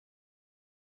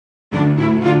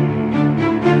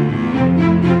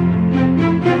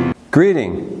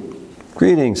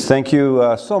Greetings. Thank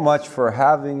you so much for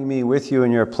having me with you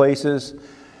in your places.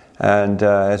 And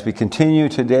as we continue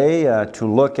today to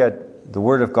look at the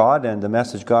Word of God and the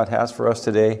message God has for us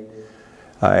today,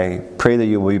 I pray that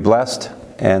you will be blessed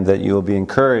and that you will be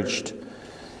encouraged.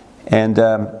 And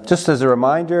just as a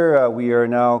reminder, we are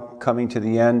now coming to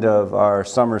the end of our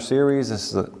summer series.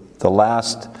 This is the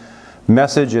last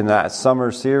message in that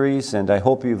summer series, and I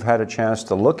hope you've had a chance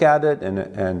to look at it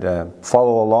and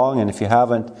follow along. And if you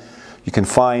haven't, you can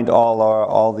find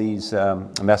all these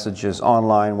messages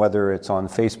online, whether it's on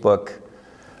Facebook,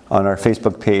 on our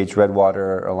Facebook page,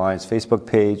 Redwater Alliance Facebook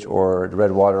page, or the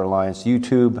Redwater Alliance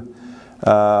YouTube,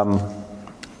 on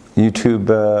the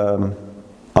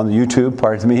YouTube,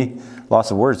 pardon me,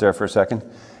 lots of words there for a second.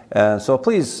 So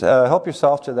please help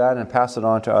yourself to that and pass it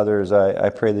on to others. I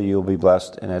pray that you'll be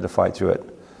blessed and edified through it.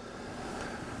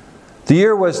 The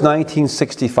year was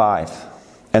 1965,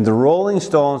 and the Rolling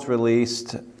Stones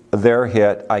released their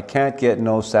hit, I Can't Get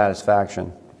No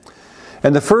Satisfaction.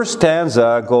 And the first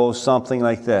stanza goes something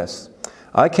like this: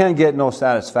 I can't get no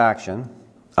satisfaction,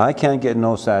 I can't get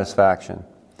no satisfaction.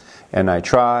 And I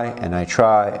try, and I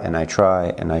try, and I try,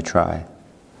 and I try.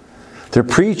 The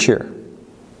preacher,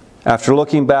 after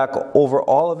looking back over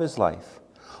all of his life,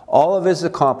 all of his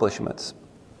accomplishments,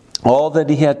 all that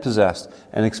he had possessed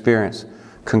and experienced,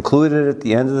 concluded at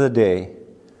the end of the day,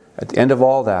 at the end of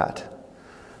all that,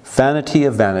 vanity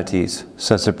of vanities,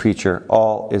 says the preacher,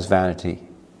 all is vanity.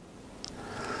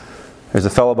 There's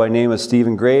a fellow by the name of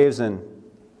Stephen Graves, and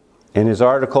in his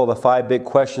article, The 5 Big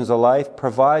Questions of Life,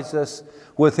 provides us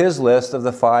with his list of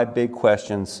the 5 big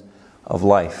questions of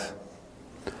life.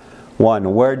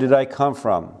 1. Where did I come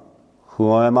from?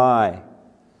 Who am I?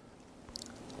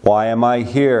 Why am I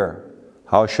here?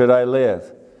 How should I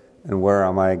live? And where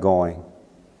am I going?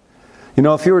 You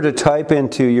know, if you were to type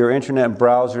into your internet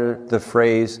browser the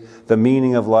phrase, the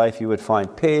meaning of life, you would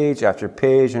find page after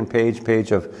page and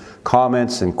page of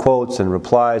comments and quotes and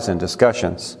replies and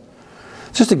discussions.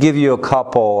 Just to give you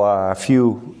a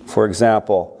few, for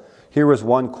example, here was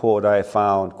one quote I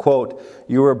found. Quote,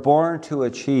 you were born to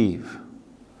achieve,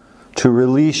 to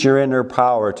release your inner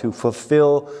power, to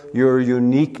fulfill your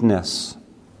uniqueness.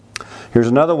 Here's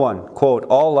another one. Quote,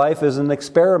 all life is an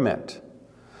experiment.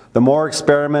 The more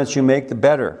experiments you make, the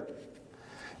better.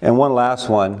 And one last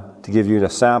one to give you the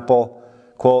sample.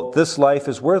 Quote, this life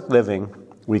is worth living,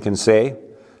 we can say,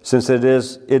 since it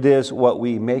is what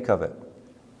we make of it.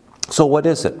 So what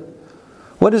is it?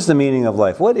 What is the meaning of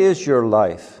life? What is your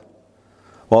life?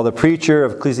 Well, the preacher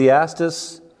of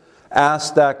Ecclesiastes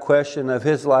asked that question of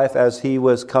his life as he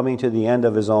was coming to the end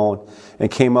of his own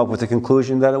and came up with the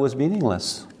conclusion that it was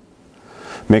meaningless.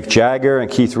 Mick Jagger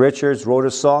and Keith Richards wrote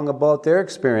a song about their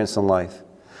experience in life.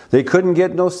 They couldn't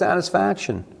get no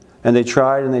satisfaction, and they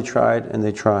tried and they tried and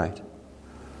they tried.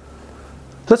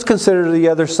 Let's consider the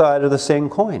other side of the same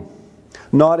coin.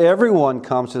 Not everyone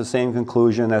comes to the same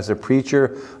conclusion as the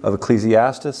preacher of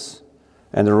Ecclesiastes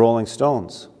and the Rolling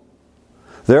Stones.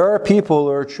 There are people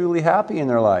who are truly happy in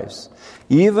their lives.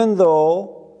 Even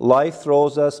though life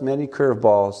throws us many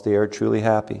curveballs, they are truly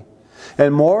happy.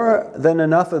 And more than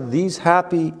enough of these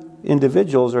happy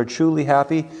individuals are truly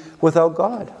happy without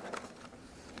God.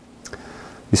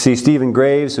 You see, Stephen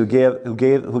Graves, who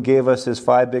gave us his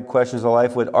 5 big questions of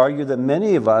life, would argue that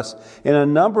many of us, in a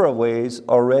number of ways,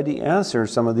 already answer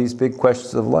some of these big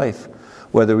questions of life,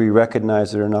 whether we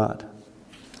recognize it or not.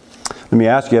 Let me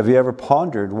ask you, have you ever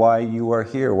pondered why you are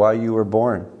here, why you were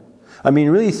born? I mean,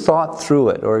 really thought through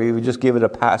it, or you just give it a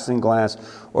passing glance,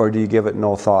 or do you give it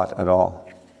no thought at all?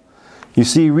 You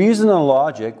see, reason and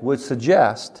logic would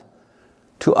suggest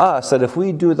to us that if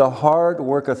we do the hard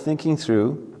work of thinking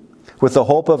through, with the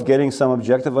hope of getting some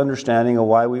objective understanding of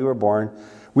why we were born,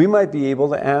 we might be able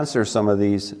to answer some of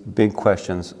these big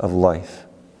questions of life.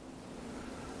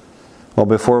 Well,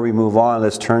 before we move on,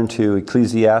 let's turn to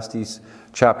Ecclesiastes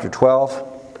chapter 12.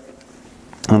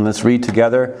 And let's read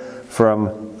together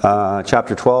from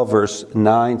chapter 12, verse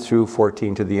 9 through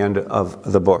 14 to the end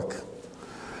of the book.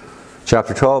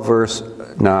 Chapter 12, verse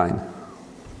 9.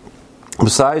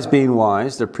 Besides being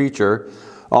wise, the preacher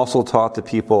also taught the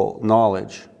people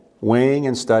knowledge, weighing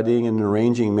and studying and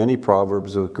arranging many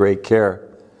proverbs with great care.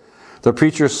 The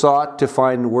preacher sought to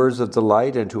find words of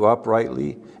delight and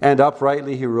uprightly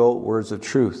he wrote words of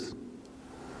truth.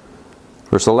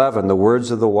 Verse 11, the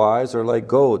words of the wise are like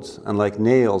goads, and like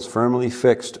nails firmly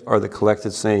fixed are the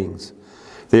collected sayings.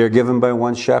 They are given by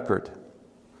one shepherd.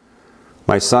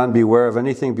 My son, beware of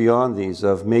anything beyond these.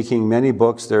 Of making many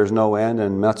books there is no end,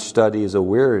 and much study is a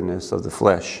weariness of the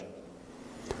flesh.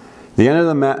 The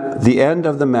end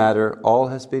of the matter, all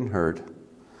has been heard.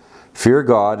 Fear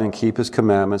God and keep his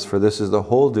commandments, for this is the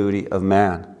whole duty of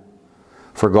man.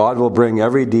 For God will bring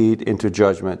every deed into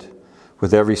judgment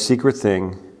with every secret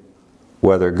thing,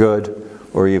 whether good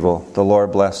or evil. The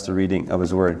Lord bless the reading of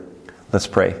his word. Let's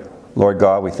pray. Lord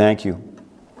God, we thank you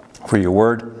for your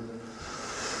word.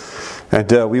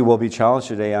 And we will be challenged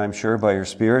today, I'm sure, by your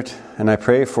Spirit. And I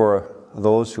pray for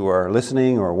those who are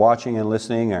listening or watching and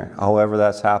listening, or however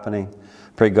that's happening.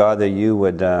 Pray, God, that you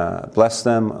would bless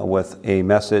them with a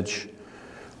message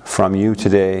from you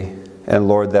today. And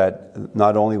Lord, that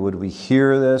not only would we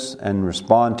hear this and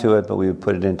respond to it, but we would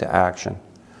put it into action.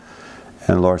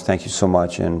 And Lord, thank you so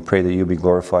much, and pray that you be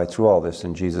glorified through all this.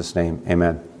 In Jesus' name,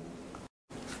 amen.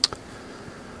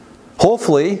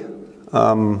 Hopefully,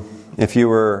 if you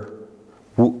were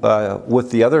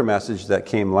with the other message that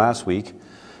came last week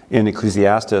in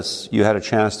Ecclesiastes, you had a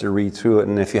chance to read through it.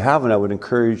 And if you haven't, I would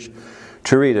encourage you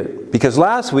to read it. Because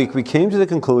last week we came to the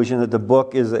conclusion that the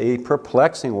book is a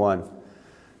perplexing one,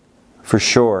 for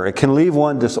sure. It can leave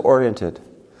one disoriented.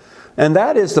 And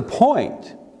that is the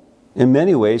point, in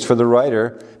many ways, for the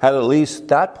writer, had at least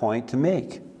that point to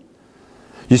make.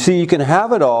 You see, you can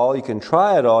have it all, you can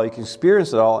try it all, you can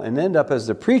experience it all, and end up as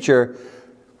the preacher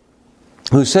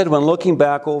who said, when looking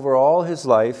back over all his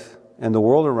life and the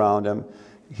world around him,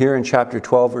 here in chapter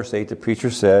 12, verse 8, the preacher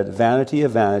said, "Vanity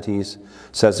of vanities,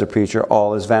 says the preacher,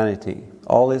 all is vanity.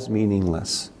 All is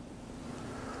meaningless."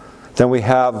 Then we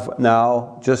have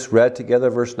now just read together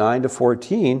verse 9 to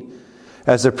 14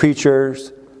 as the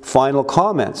preacher's final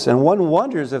comments. And one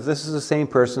wonders if this is the same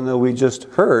person that we just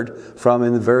heard from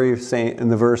in the verse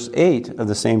 8 of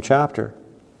the same chapter.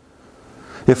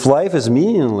 If life is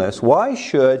meaningless, why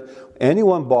should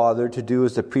anyone bother to do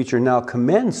as the preacher now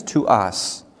commends to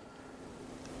us?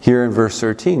 Here in verse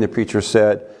 13, the preacher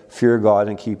said, "Fear God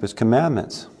and keep his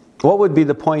commandments." What would be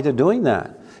the point of doing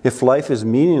that? If life is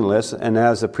meaningless, and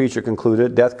as the preacher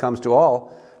concluded, death comes to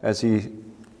all, as he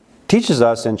teaches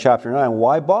us in chapter 9,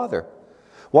 why bother?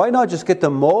 Why not just get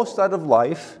the most out of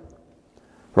life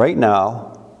right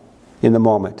now, in the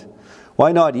moment?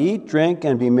 Why not eat, drink,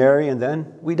 and be merry, and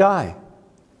then we die?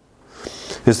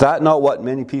 Is that not what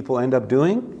many people end up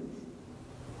doing?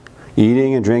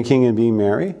 Eating and drinking and being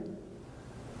merry?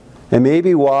 And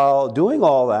maybe while doing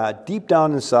all that, deep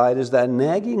down inside is that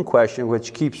nagging question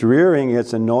which keeps rearing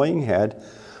its annoying head,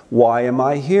 why am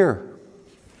I here?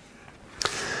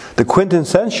 The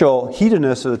quintessential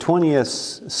hedonist of the 20th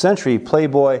century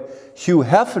playboy Hugh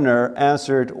Hefner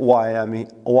answered why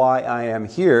I am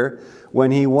here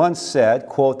when he once said,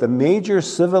 quote, "The major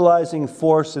civilizing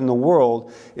force in the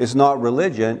world is not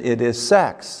religion, it is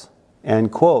sex,"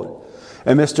 end quote.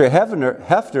 And Mr.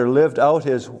 Hefner lived out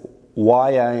his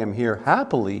why I am here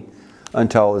happily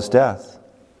until his death.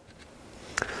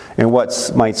 And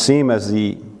what might seem as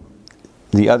the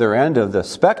other end of the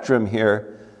spectrum here,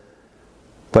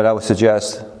 but I would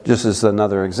suggest, just as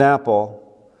another example,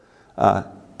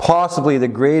 possibly the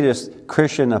greatest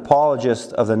Christian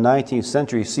apologist of the 19th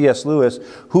century, C.S. Lewis,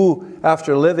 who,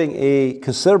 after living a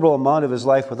considerable amount of his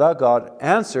life without God,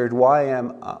 answered, why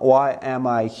am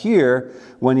I here,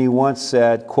 when he once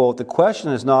said, quote, "The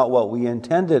question is not what we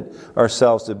intended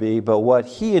ourselves to be, but what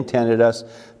he intended us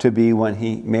to be when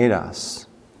he made us."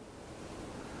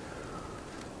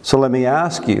 So let me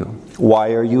ask you,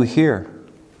 why are you here?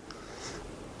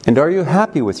 And are you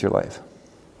happy with your life?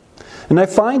 And I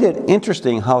find it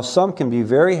interesting how some can be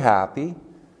very happy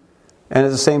and at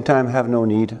the same time have no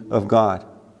need of God.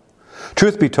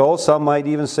 Truth be told, some might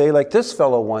even say, like this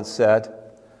fellow once said,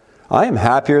 "I am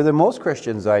happier than most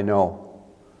Christians I know.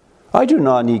 I do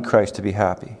not need Christ to be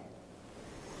happy."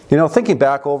 You know, thinking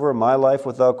back over my life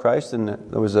without Christ, and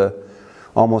there was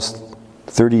almost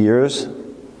 30 years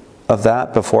of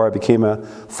that before I became a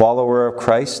follower of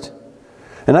Christ.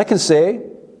 And I can say,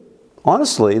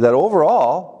 honestly, that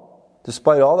overall,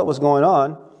 despite all that was going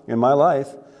on in my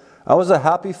life, I was a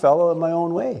happy fellow in my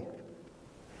own way.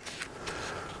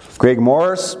 Greg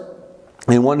Morris,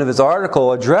 in one of his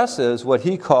articles, addresses what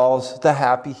he calls the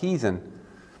happy heathen.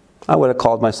 I would have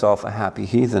called myself a happy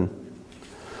heathen.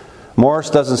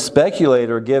 Morris doesn't speculate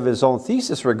or give his own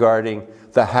thesis regarding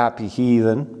the happy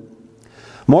heathen.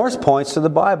 Morris points to the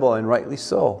Bible, and rightly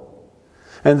so.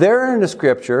 And there in the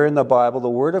Scripture, in the Bible, the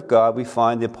Word of God, we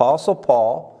find the Apostle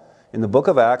Paul, in the book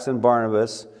of Acts, and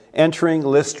Barnabas entering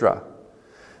Lystra.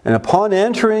 And upon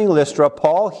entering Lystra,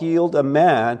 Paul healed a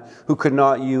man who could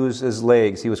not use his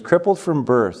legs. He was crippled from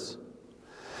birth.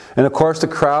 And of course, the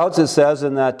crowds, it says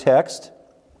in that text,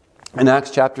 in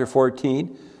Acts chapter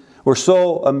 14, were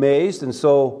so amazed and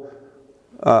so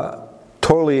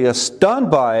totally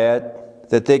stunned by it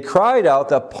that they cried out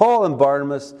that Paul and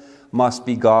Barnabas must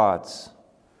be gods.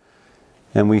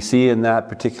 And we see in that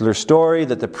particular story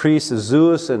that the priest of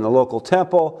Zeus in the local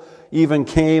temple even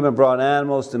came and brought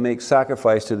animals to make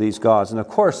sacrifice to these gods. And of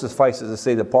course, suffices to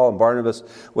say that Paul and Barnabas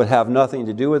would have nothing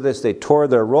to do with this. They tore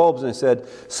their robes and said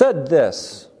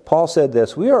this. Paul said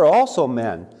this, "We are also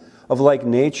men of like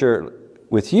nature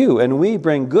with you, and we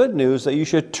bring good news that you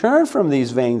should turn from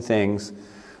these vain things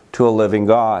to a living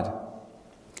God."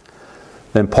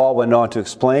 Then Paul went on to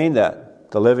explain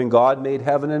that the living God made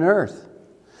heaven and earth.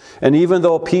 And even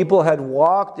though people had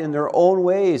walked in their own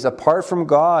ways apart from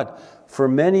God for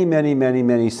many, many, many,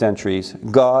 many centuries,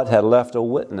 God had left a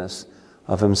witness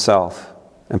of himself.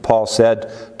 And Paul said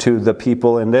to the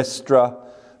people in Lystra,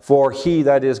 "For he,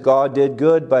 that is God, did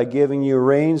good by giving you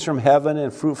rains from heaven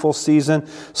and fruitful season,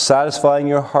 satisfying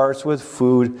your hearts with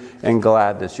food and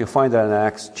gladness." You'll find that in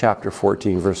Acts chapter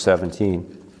 14, verse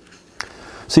 17.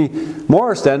 See,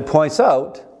 Morris then points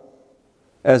out,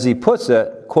 as he puts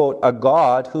it, quote, "a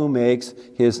God who makes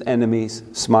his enemies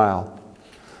smile."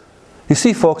 You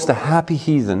see, folks, the happy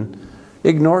heathen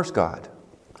ignores God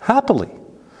happily,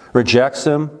 rejects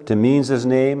him, demeans his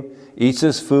name, eats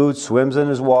his food, swims in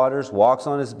his waters, walks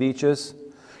on his beaches,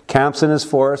 camps in his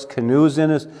forests, canoes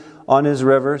on his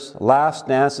rivers, laughs,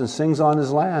 dances, and sings on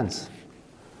his lands,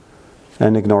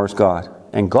 and ignores God.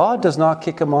 And God does not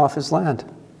kick him off his land.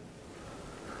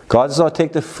 God does not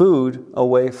take the food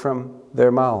away from their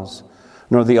mouths,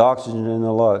 nor the oxygen in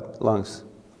the lungs.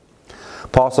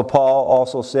 Apostle Paul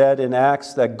also said in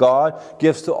Acts that God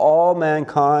gives to all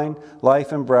mankind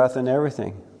life and breath and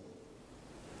everything.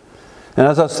 And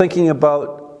as I was thinking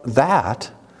about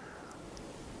that,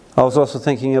 I was also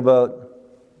thinking about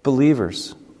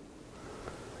believers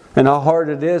and how hard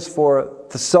it is for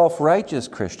the self-righteous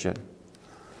Christian.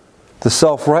 The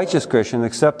self-righteous Christian,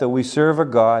 except that we serve a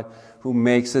God who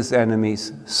makes his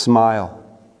enemies smile.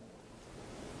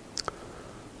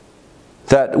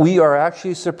 That we are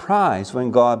actually surprised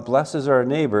when God blesses our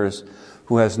neighbors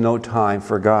who has no time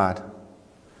for God.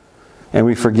 And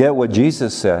we forget what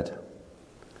Jesus said.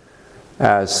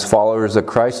 As followers of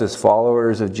Christ, as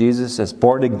followers of Jesus, as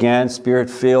born again,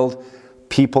 Spirit-filled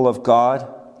people of God,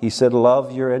 he said,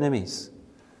 "Love your enemies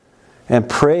and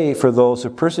pray for those who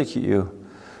persecute you,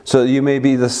 so that you may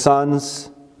be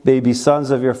sons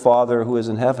of your Father who is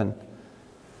in heaven.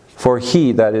 For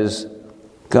he, that is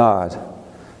God,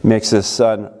 makes his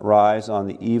sun rise on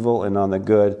the evil and on the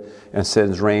good, and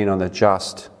sends rain on the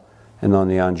just and on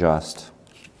the unjust."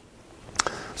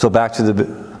 So back to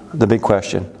the big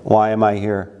question, why am I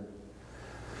here?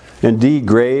 Indeed,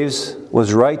 Graves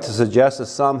was right to suggest that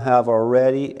some have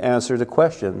already answered the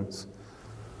question,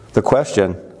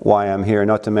 why I'm here,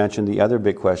 not to mention the other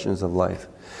big questions of life.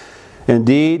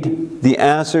 Indeed, the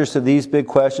answers to these big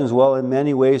questions will in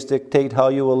many ways dictate how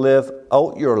you will live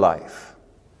out your life,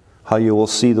 how you will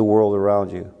see the world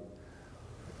around you.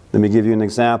 Let me give you an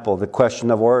example, the question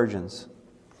of origins.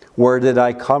 Where did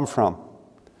I come from?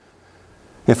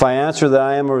 If I answer that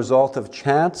I am a result of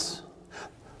chance,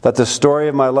 that the story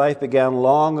of my life began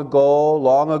long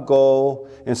ago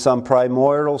in some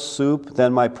primordial soup,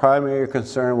 then my primary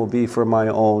concern will be for my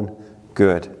own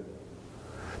good.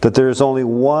 That there is only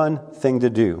one thing to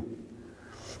do,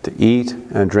 to eat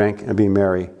and drink and be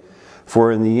merry.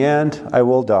 For in the end I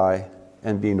will die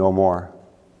and be no more.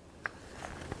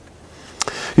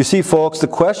 You see, folks, the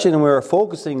question we're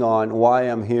focusing on, why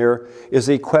I'm here, is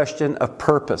a question of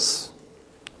purpose.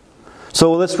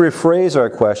 So let's rephrase our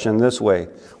question this way.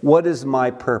 What is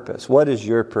my purpose? What is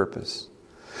your purpose?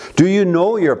 Do you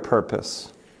know your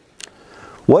purpose?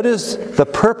 What is the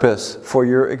purpose for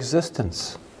your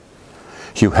existence?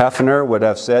 Hugh Hefner would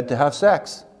have said to have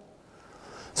sex.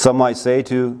 Some might say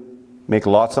to make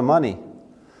lots of money,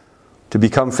 to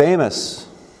become famous.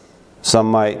 Some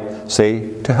might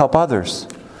say to help others.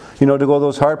 To go to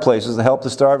those hard places, to help the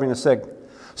starving and the sick.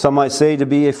 Some might say to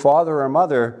be a father or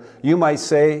mother. You might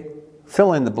say,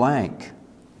 fill in the blank.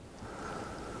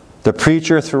 The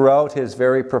preacher, throughout his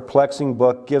very perplexing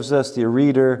book, gives us, the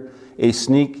reader, a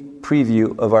sneak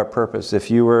preview of our purpose.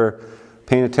 If you were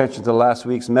paying attention to last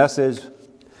week's message,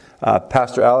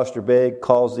 Pastor Alistair Begg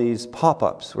calls these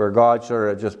pop-ups, where God sort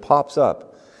of just pops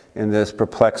up in this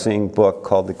perplexing book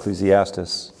called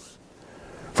Ecclesiastes.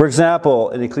 For example,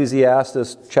 in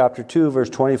Ecclesiastes chapter 2, verse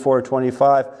 24 to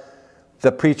 25,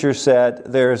 the preacher said,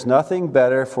 "There is nothing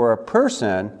better for a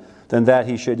person than that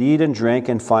he should eat and drink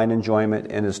and find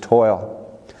enjoyment in his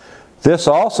toil. This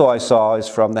also I saw is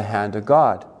from the hand of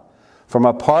God. From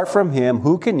apart from him,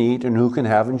 who can eat and who can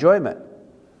have enjoyment?"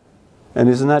 And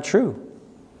isn't that true?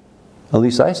 At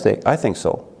least I think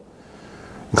so.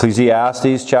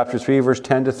 Ecclesiastes chapter 3, verse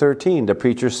 10 to 13, the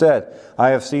preacher said,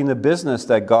 "I have seen the business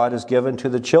that God has given to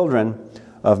the children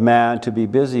of man to be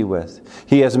busy with.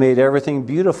 He has made everything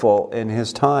beautiful in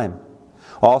His time.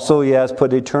 Also, He has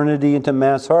put eternity into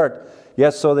man's heart,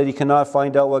 yet so that he cannot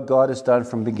find out what God has done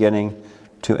from beginning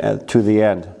to the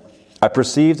end. I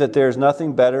perceive that there is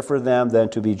nothing better for them than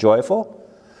to be joyful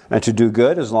and to do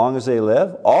good as long as they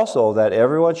live. Also, that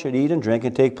everyone should eat and drink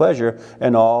and take pleasure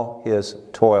in all his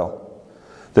toil.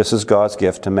 This is God's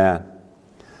gift to man.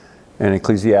 In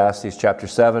Ecclesiastes chapter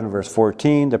 7, verse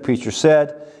 14, the preacher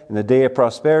said, in the day of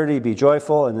prosperity, be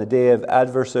joyful. In the day of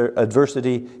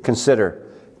adversity, consider.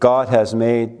 God has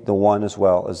made the one as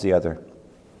well as the other.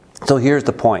 So here's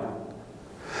the point.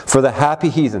 For the happy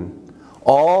heathen,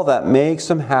 all that makes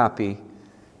him happy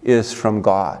is from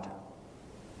God.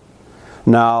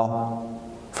 Now,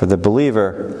 for the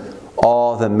believer,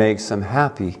 all that makes him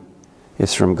happy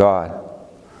is from God.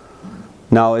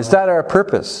 Now, is that our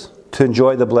purpose? To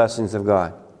enjoy the blessings of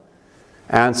God?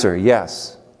 Answer,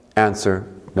 yes. Answer,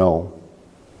 no.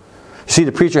 You see,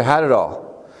 the preacher had it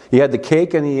all. He had the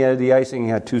cake and he had the icing. He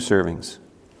had 2 servings.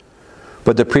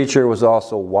 But the preacher was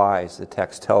also wise, the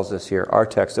text tells us here, our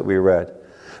text that we read.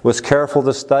 Was careful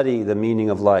to study the meaning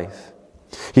of life.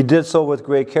 He did so with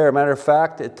great care. Matter of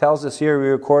fact, it tells us here, he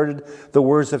recorded the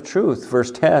words of truth, verse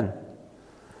 10.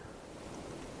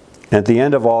 And at the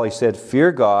end of all, he said,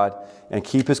 fear God and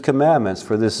keep His commandments,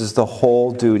 for this is the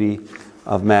whole duty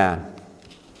of man.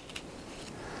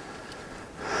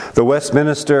 The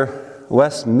Westminster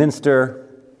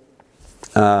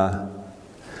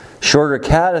Shorter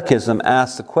Catechism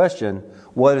asks the question,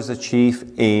 what is the chief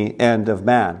end of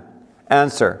man?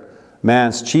 Answer,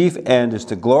 man's chief end is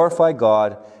to glorify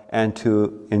God and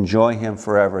to enjoy Him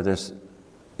forever. There's,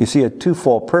 you see, a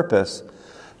twofold purpose,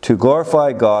 to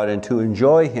glorify God and to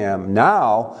enjoy Him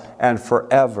now and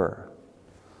forever.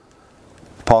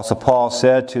 Apostle Paul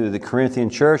said to the Corinthian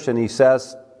church, and he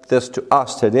says this to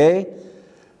us today,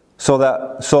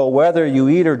 so whether you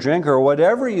eat or drink or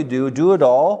whatever you do, do it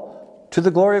all to the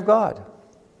glory of God.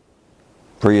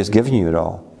 For He has given you it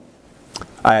all.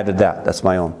 I added that. That's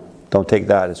my own. Don't take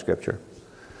that as Scripture.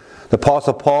 The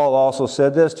Apostle Paul also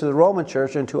said this to the Roman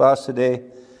church and to us today,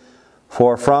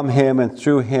 for from Him and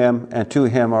through Him and to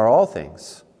Him are all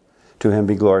things. To Him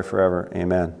be glory forever.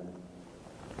 Amen.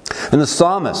 And the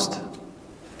psalmist,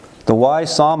 the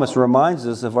wise psalmist, reminds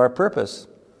us of our purpose.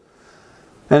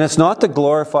 And it's not to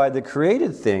glorify the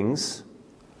created things,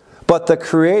 but the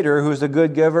Creator who's the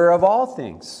good giver of all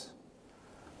things.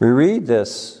 We read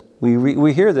this.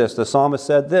 We hear this. The psalmist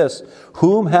said this,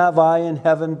 whom have I in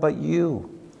heaven but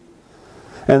you?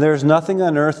 And there's nothing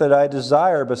on earth that I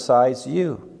desire besides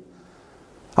you.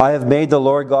 I have made the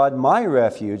Lord God my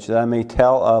refuge, that I may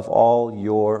tell of all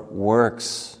your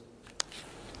works.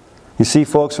 You see,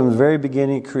 folks, from the very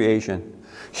beginning of creation,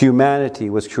 humanity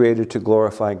was created to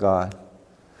glorify God.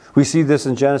 We see this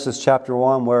in Genesis chapter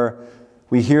 1 where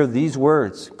we hear these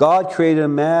words. God created a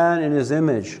man in His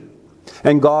image,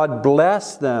 and God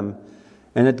blessed them.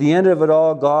 And at the end of it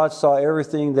all, God saw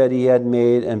everything that He had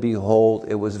made, and behold,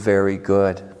 it was very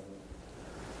good.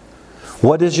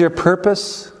 What is your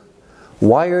purpose?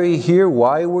 Why are you here?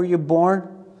 Why were you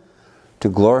born? To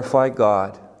glorify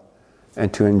God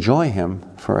and to enjoy Him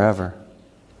forever.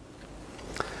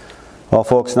 Well,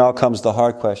 folks, now comes the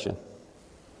hard question.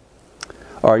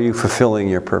 Are you fulfilling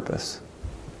your purpose?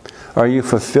 Are you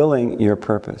fulfilling your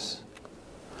purpose?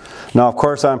 Now, of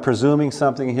course, I'm presuming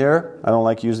something here. I don't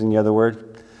like using the other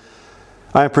word.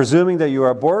 I'm presuming that you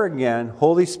are born again,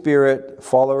 Holy Spirit,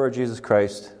 follower of Jesus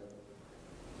Christ,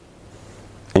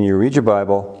 and you read your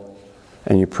Bible,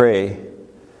 and you pray,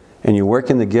 and you work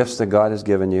in the gifts that God has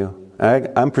given you.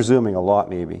 I'm presuming a lot,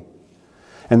 maybe.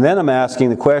 And then I'm asking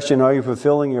the question, are you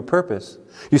fulfilling your purpose?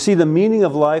 You see, the meaning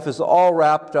of life is all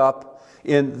wrapped up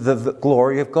in the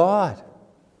glory of God.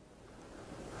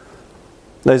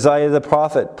 Isaiah the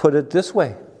prophet put it this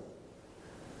way.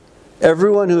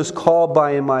 Everyone who is called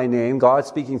by my name, God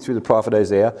speaking through the prophet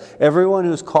Isaiah, everyone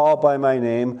who is called by my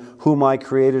name, whom I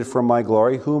created for my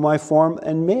glory, whom I formed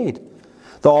and made.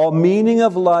 The whole meaning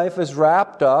of life is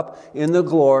wrapped up in the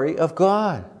glory of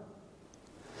God.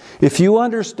 If you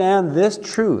understand this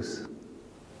truth,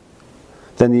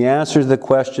 then the answer to the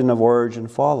question of origin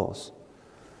follows.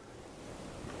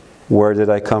 Where did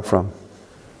I come from?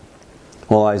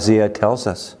 Well, Isaiah tells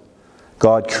us,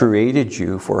 God created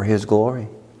you for His glory.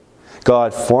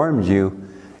 God formed you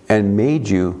and made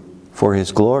you for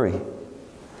His glory.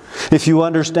 If you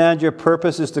understand your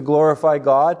purpose is to glorify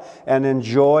God and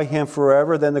enjoy Him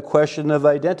forever, then the question of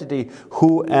identity,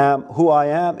 who I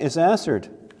am, is answered.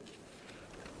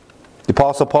 The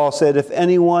Apostle Paul said, if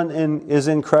anyone is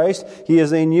in Christ, he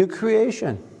is a new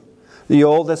creation. The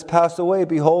old has passed away.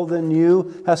 Behold, the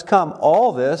new has come.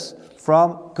 All this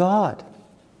from God.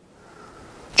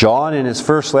 John, in his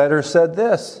first letter, said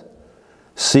this,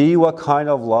 see what kind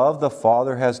of love the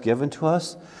Father has given to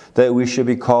us, that we should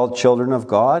be called children of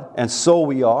God. And so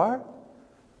we are.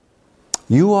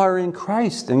 You are in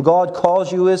Christ, and God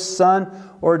calls you His son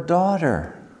or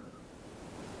daughter.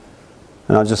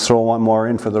 And I'll just throw one more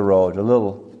in for the road, a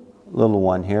little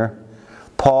one here.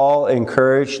 Paul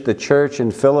encouraged the church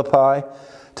in Philippi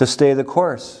to stay the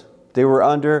course. They were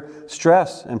under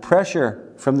stress and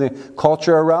pressure from the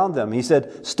culture around them. He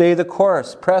said, stay the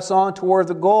course, press on toward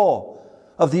the goal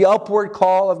of the upward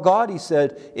call of God, he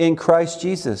said, in Christ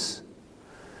Jesus.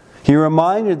 He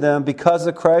reminded them, because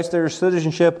of Christ, their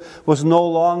citizenship was no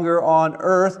longer on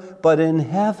earth, but in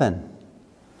heaven.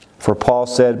 For Paul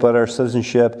said, but our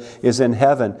citizenship is in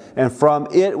heaven, and from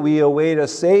it we await a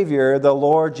Savior, the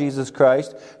Lord Jesus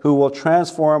Christ, who will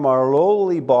transform our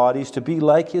lowly bodies to be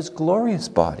like His glorious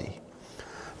body,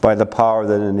 by the power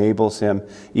that enables Him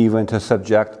even to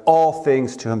subject all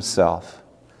things to Himself.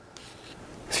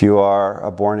 If you are a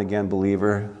born-again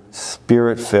believer,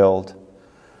 Spirit-filled,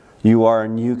 you are a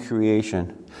new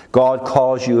creation. God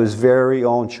calls you His very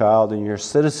own child, and your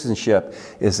citizenship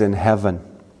is in heaven.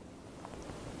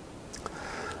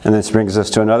 And this brings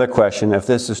us to another question. If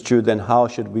this is true, then how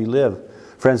should we live?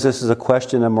 Friends, this is a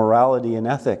question of morality and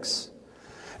ethics.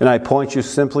 And I point you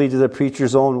simply to the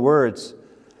preacher's own words.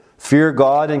 Fear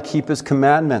God and keep His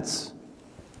commandments.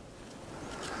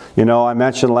 You know, I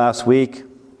mentioned last week,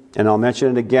 and I'll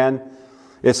mention it again,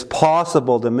 it's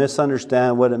possible to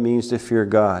misunderstand what it means to fear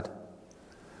God.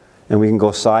 And we can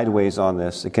go sideways on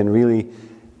this. It can really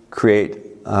create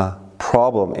a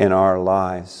problem in our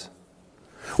lives.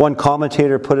 One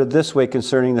commentator put it this way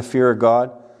concerning the fear of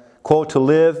God. Quote, to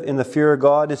live in the fear of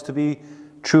God is to be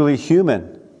truly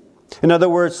human. In other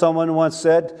words, someone once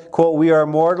said, quote, we are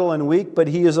mortal and weak, but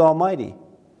He is almighty.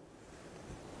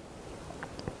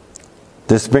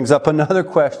 This brings up another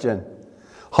question.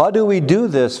 How do we do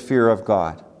this fear of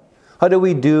God? How do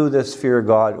we do this fear of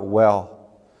God well?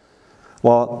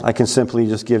 Well, I can simply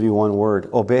just give you one word.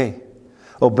 Obey.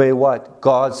 Obey what?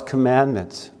 God's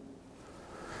commandments.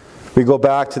 We go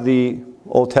back to the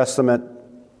Old Testament,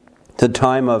 the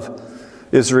time of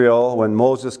Israel, when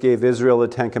Moses gave Israel the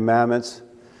Ten Commandments.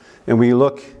 And we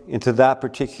look into that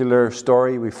particular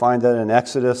story. We find that in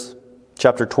Exodus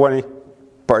chapter 20.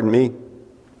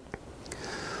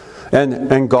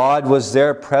 And God was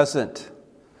there present.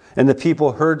 And the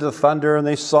people heard the thunder, and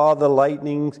they saw the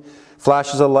lightning,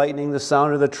 flashes of lightning, the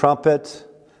sound of the trumpet,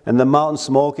 and the mountain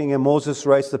smoking. And Moses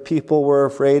writes, the people were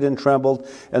afraid and trembled,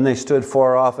 and they stood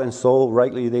far off, and so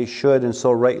rightly they should, and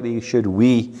so rightly should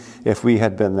we, if we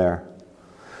had been there.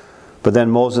 But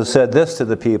then Moses said this to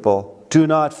the people, do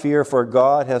not fear, for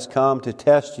God has come to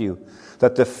test you,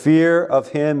 that the fear of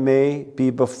Him may be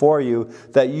before you,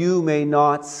 that you may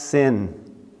not sin.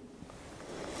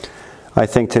 I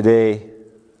think today,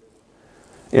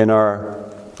 in our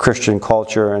Christian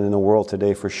culture and in the world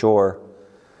today for sure,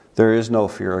 there is no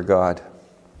fear of God,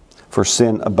 for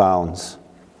sin abounds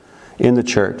in the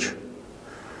church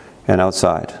and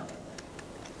outside.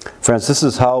 Friends, this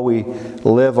is how we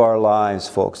live our lives,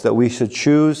 folks, that we would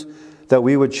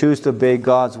choose to obey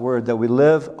God's word, that we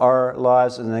live our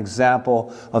lives as an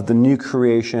example of the new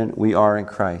creation we are in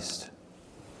Christ.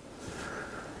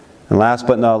 And last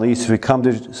but not least, if we come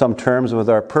to some terms with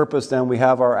our purpose, then we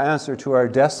have our answer to our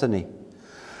destiny.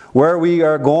 Where we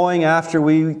are going after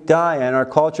we die, and our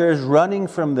culture is running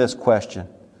from this question.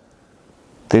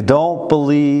 They don't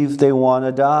believe they want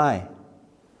to die.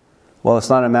 Well, it's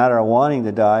not a matter of wanting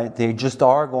to die. They just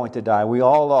are going to die. We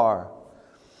all are.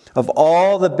 Of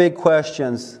all the big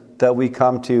questions that we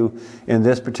come to in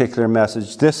this particular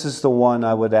message, this is the one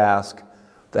I would ask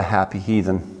the happy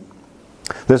heathen.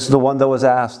 This is the one that was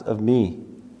asked of me.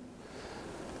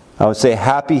 I would say,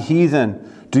 happy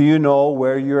heathen, do you know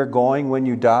where you're going when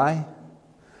you die?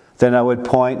 Then I would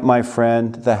point, my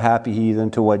friend, the happy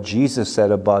heathen, to what Jesus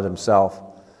said about Himself.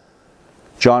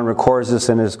 John records this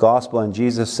in his gospel, and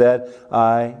Jesus said,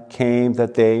 I came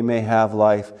that they may have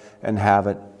life and have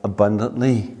it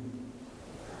abundantly.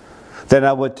 Then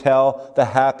I would tell the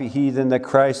happy heathen that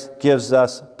Christ gives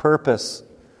us purpose.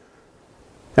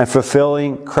 And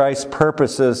fulfilling Christ's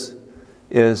purposes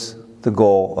is the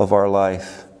goal of our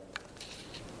life.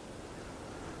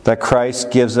 That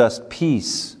Christ gives us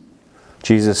peace.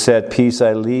 Jesus said, peace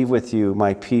I leave with you,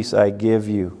 my peace I give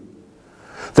you.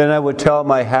 Then I would tell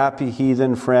my happy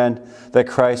heathen friend that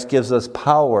Christ gives us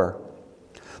power.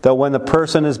 That when the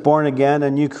person is born again,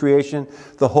 a new creation,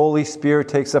 the Holy Spirit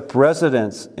takes up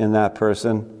residence in that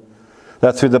person.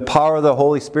 That through the power of the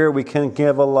Holy Spirit we can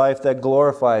give a life that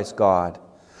glorifies God.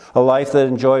 A life that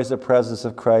enjoys the presence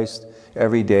of Christ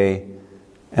every day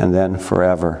and then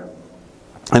forever.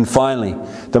 And finally,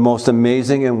 the most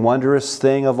amazing and wondrous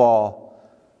thing of all,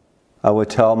 I would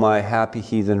tell my happy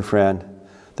heathen friend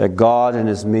that God in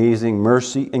His amazing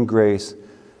mercy and grace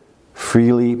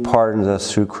freely pardons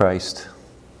us through Christ.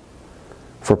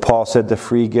 For Paul said the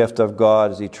free gift of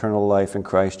God is eternal life in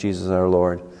Christ Jesus our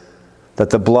Lord. That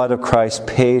the blood of Christ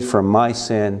paid for my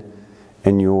sin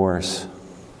and yours.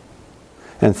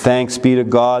 And thanks be to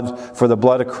God for the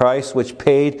blood of Christ which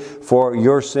paid for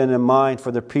your sin and mine.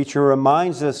 For the preacher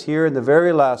reminds us here in the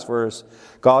very last verse,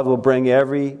 God will bring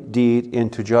every deed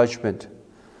into judgment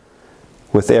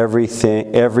with every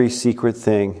secret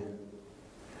thing,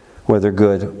 whether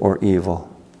good or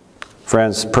evil.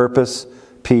 Friends, purpose,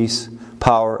 peace,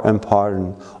 power, and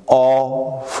pardon,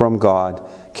 all from God,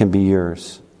 can be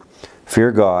yours.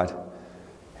 Fear God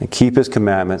and keep His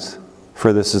commandments,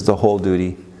 for this is the whole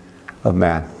duty of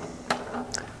man.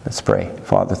 Let's pray.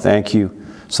 Father, thank you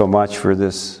so much for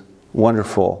this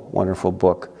wonderful, wonderful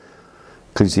book,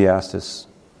 Ecclesiastes.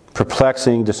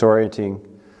 Perplexing, disorienting,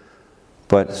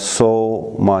 but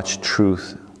so much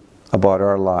truth about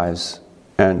our lives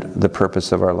and the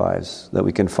purpose of our lives that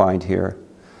we can find here.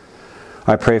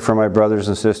 I pray for my brothers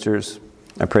and sisters.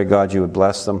 I pray, God, you would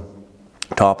bless them,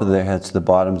 top of their heads to the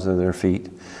bottoms of their feet,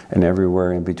 and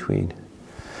everywhere in between.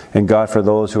 And God, for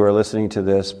those who are listening to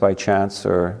this by chance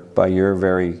or by your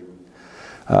very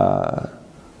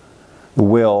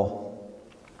will,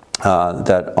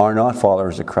 that are not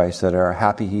followers of Christ, that are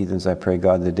happy heathens, I pray,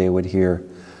 God, that they would hear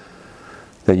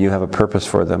that you have a purpose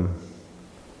for them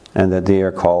and that they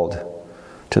are called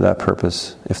to that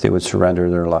purpose if they would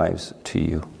surrender their lives to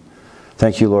you.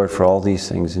 Thank you, Lord, for all these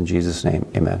things. In Jesus' name,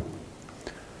 amen.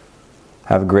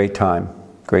 Have a great time,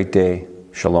 great day.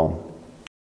 Shalom.